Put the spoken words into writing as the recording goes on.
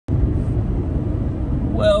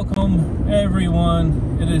Welcome,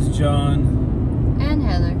 everyone. It is John. And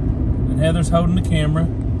Heather. And Heather's holding the camera.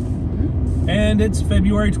 Mm-hmm. And it's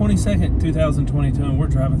February 22nd, 2022, and we're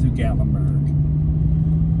driving through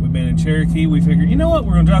Gatlinburg. We've been in Cherokee. We figured, you know what?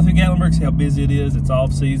 We're going to drive through Gatlinburg, see how busy it is. It's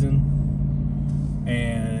off season.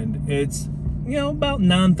 And it's, you know, about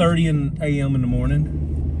 9:30 a.m. in the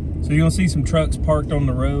morning. So you're going to see some trucks parked on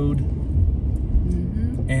the road.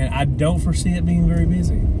 Mm-hmm. And I don't foresee it being very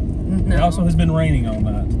busy. No. It also has been raining all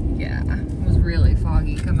night. Yeah, it was really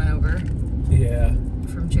foggy coming over. Yeah.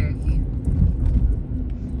 From Cherokee.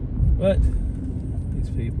 But these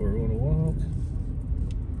people are going to walk.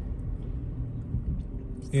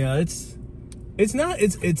 Yeah,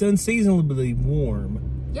 it's unseasonably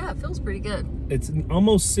warm. Yeah, it feels pretty good. It's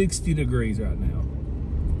almost 60 degrees right now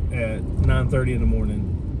at 9:30 in the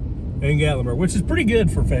morning in Gatlinburg, which is pretty good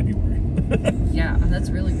for February. Yeah, that's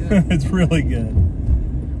really good. It's really good.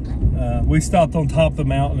 We stopped on top of the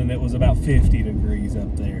mountain and it was about 50 degrees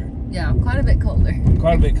up there. Yeah, quite a bit colder.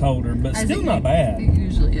 Quite a bit colder, but still not bad. It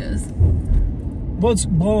usually is. What's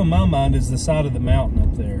blowing my mind is the side of the mountain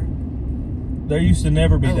up there. There used to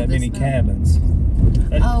never be that many cabins.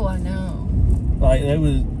 Oh, I know. Like, it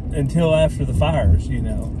was until after the fires, you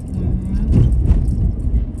know. Mm-hmm.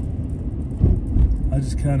 I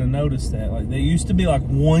just kind of noticed that. Like, there used to be like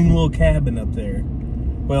one little cabin up there.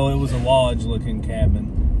 Well, it was a lodge-looking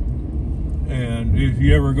cabin. And if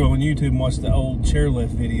you ever go on YouTube and watch the old chairlift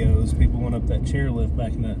videos, people went up that chairlift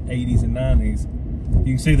back in the 80s and 90s.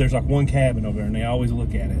 You can see there's like one cabin over there, and they always look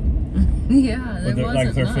at it. Yeah, there wasn't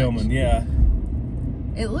like they're much. Filming. Yeah.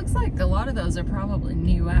 It looks like a lot of those are probably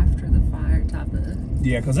new after the fire type of.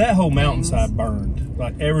 Yeah, because that whole mountainside burned.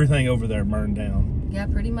 Like everything over there burned down. Yeah,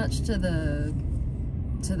 pretty much to the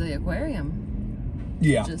aquarium.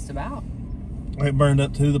 Yeah. Just about. It burned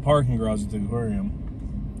up to the parking garage at the aquarium.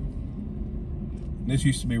 This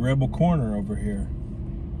used to be Rebel Corner over here.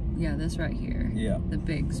 Yeah, this right here. Yeah. The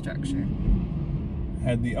big structure.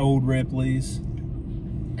 Had the old Ripley's.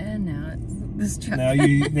 And now it's this truck. Now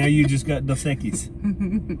you just got Dos Equis.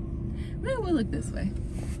 Well, we'll look this way.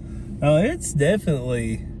 It's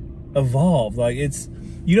definitely evolved. Like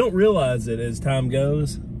you don't realize it as time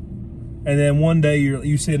goes. And then one day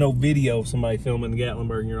you see an old video of somebody filming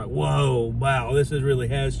Gatlinburg and you're like, whoa, wow, this really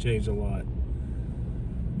has changed a lot.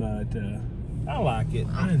 But I like it.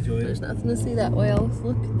 I enjoy it. There's nothing to see that way. Let's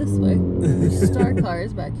look this way. There's star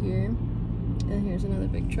cars back here. And here's another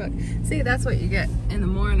big truck. See, that's what you get in the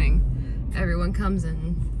morning. Everyone comes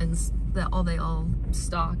in and they all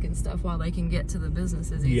stock and stuff while they can get to the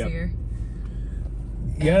businesses easier.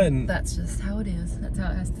 Yeah, and that's just how it is. That's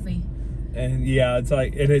how it has to be. And yeah, it's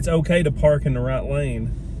like, and it's okay to park in the right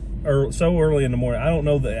lane or so early in the morning. I don't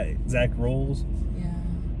know the exact rules.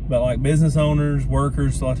 But like business owners,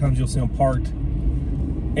 workers, a lot of times you'll see them parked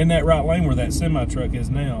in that right lane where that semi-truck is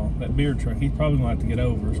now, that beer truck. He's probably going to have to get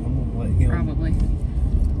over, so I'm going to let him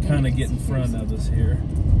kind of get in front of us here.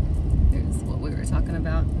 Here's what we were talking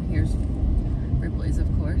about. Here's Ripley's,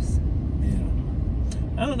 of course. Yeah.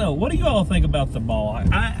 I don't know. What do you all think about the ball?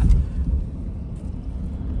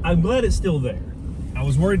 I'm glad it's still there. I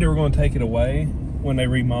was worried they were going to take it away when they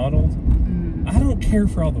remodeled. I don't care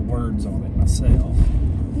for all the words on it myself.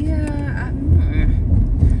 Yeah,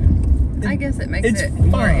 I guess it makes it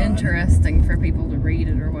more interesting for people to read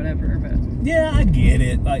it or whatever. But yeah, I get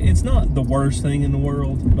it. Like, it's not the worst thing in the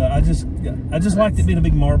world, but I just liked it being a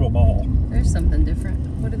big marble ball. There's something different.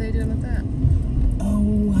 What are they doing with that?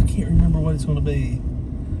 Oh, I can't remember what it's going to be.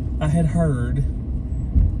 I had heard.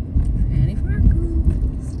 Annie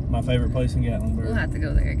Farkles. My favorite place in Gatlinburg. We'll have to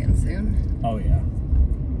go there again soon. Oh yeah.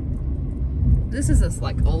 This is this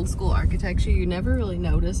like old school architecture you never really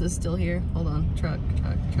notice is still here. Hold on, truck,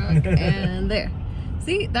 and there.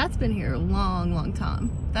 See, that's been here a long, long time.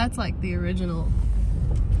 That's like the original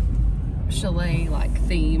chalet like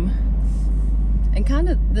theme. And kind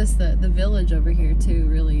of the village over here too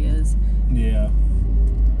really is. Yeah.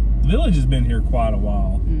 The village has been here quite a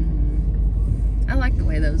while. Mm-hmm. I like the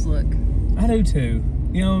way those look. I do too.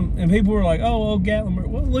 You know, and people were like, oh, Gatlinburg.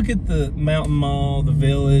 Well, look at the Mountain Mall, the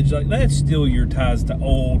village. Like, that's still your ties to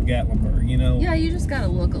old Gatlinburg, you know? Yeah, you just got to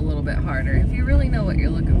look a little bit harder. If you really know what you're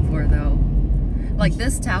looking for, though. Like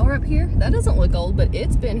this tower up here, that doesn't look old, but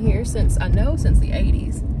it's been here since the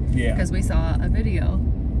 80s. Yeah. Because we saw a video.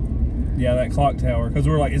 Yeah, that clock tower. Because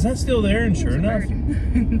we were like, is that still there? And sure enough,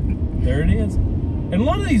 there it is. And a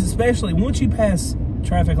lot of these, especially, once you pass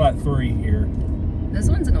traffic light 3 here. This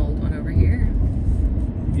one's an old one over here.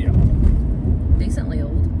 Yeah. Decently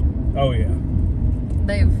old. Oh, yeah.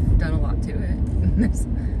 They've done a lot to it. There's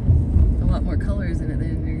a lot more colors in it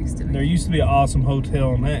than you're used to be. There used to be an awesome hotel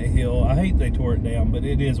on that hill. I hate they tore it down, but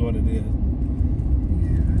it is what it is.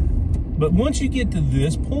 But once you get to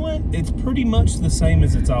this point, it's pretty much the same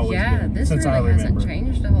as it's always been. This since really I remember. hasn't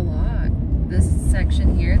changed a whole lot. This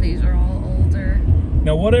section here, these are all older.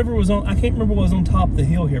 Now, whatever was on, I can't remember what was on top of the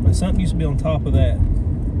hill here, but something used to be on top of that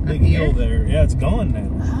big hill there. Yeah, it's gone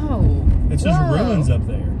now. Oh. It's just ruins up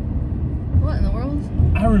there. What in the world?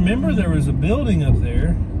 I remember there was a building up there.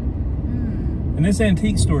 And this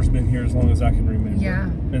antique store's been here as long as I can remember. Yeah.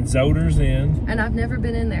 And Zoder's in. And I've never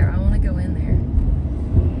been in there. I want to go in there.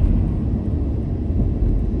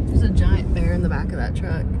 There's a giant bear in the back of that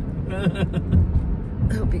truck.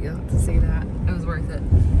 I hope you got to see that. It was worth it.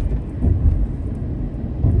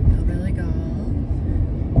 Hillbilly Golf.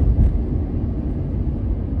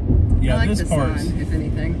 Yeah, I like this the part. sun, if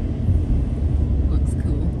anything. Looks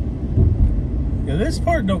cool. Yeah, this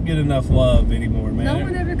part don't get enough love anymore, man. No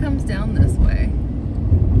one ever comes down this way.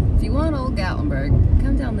 If you want old Gatlinburg,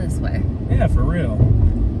 come down this way. Yeah, for real.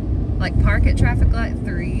 Like park at traffic light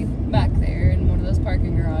 3 back there in one of those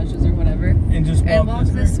parking garages or whatever. And just walk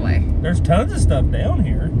this way. There's tons of stuff down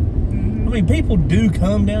here. I mean, people do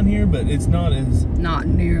come down here, but it's not as... Not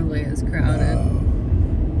nearly as crowded.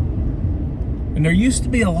 And there used to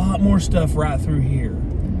be a lot more stuff right through here.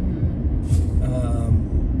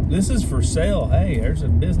 This is for sale. Hey, there's a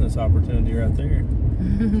business opportunity right there.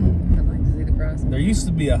 I'd like to see the price. There used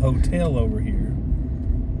to be a hotel over here.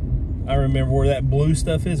 I remember where that blue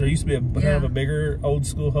stuff is. There used to be a kind of a bigger old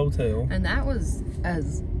school hotel. And that was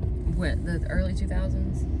the early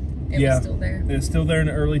 2000s? It was still there? It's still there in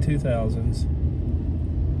the early 2000s.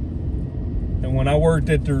 And when I worked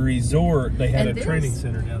at the resort, they had a training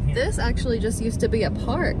center down here. This actually just used to be a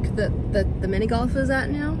park that the mini golf is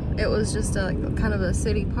at now. It was just a kind of a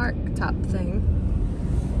city park type thing,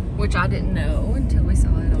 which I didn't know until we saw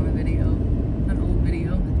it on a video, an old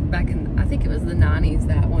video back in, I think it was the 90s.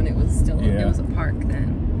 That one, it was still it was a park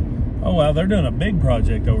then. Oh wow, they're doing a big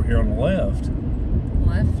project over here on the left.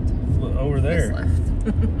 Left? Over there. This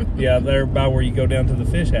left. Yeah, there by where you go down to the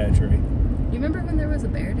fish hatchery. You remember when there was a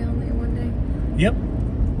bear down there one day? Yep,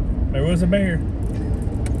 there was a bear.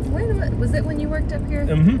 Wait a minute, was it when you worked up here?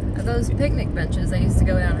 Those picnic benches, they used to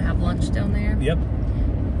go down and have lunch down there. Yep.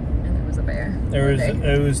 And there was a bear.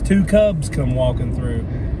 There was 2 cubs come walking through,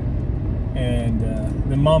 and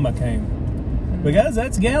then Mama came. But guys,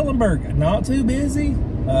 that's Gatlinburg. Not too busy.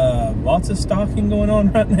 Lots of stocking going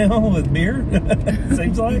on right now with beer.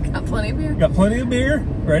 Seems like. Got plenty of beer. Got plenty of beer.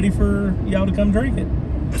 Ready for y'all to come drink it.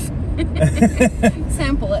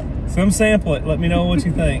 Sample it. Sample it. Let me know what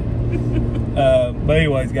you think. But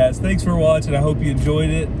anyways, guys, thanks for watching. I hope you enjoyed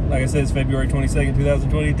it. Like I said, it's February 22nd,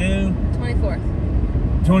 2022. 24th.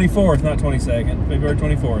 24th, not 22nd. February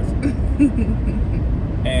 24th.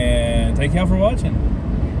 And thank y'all for watching.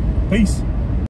 Peace.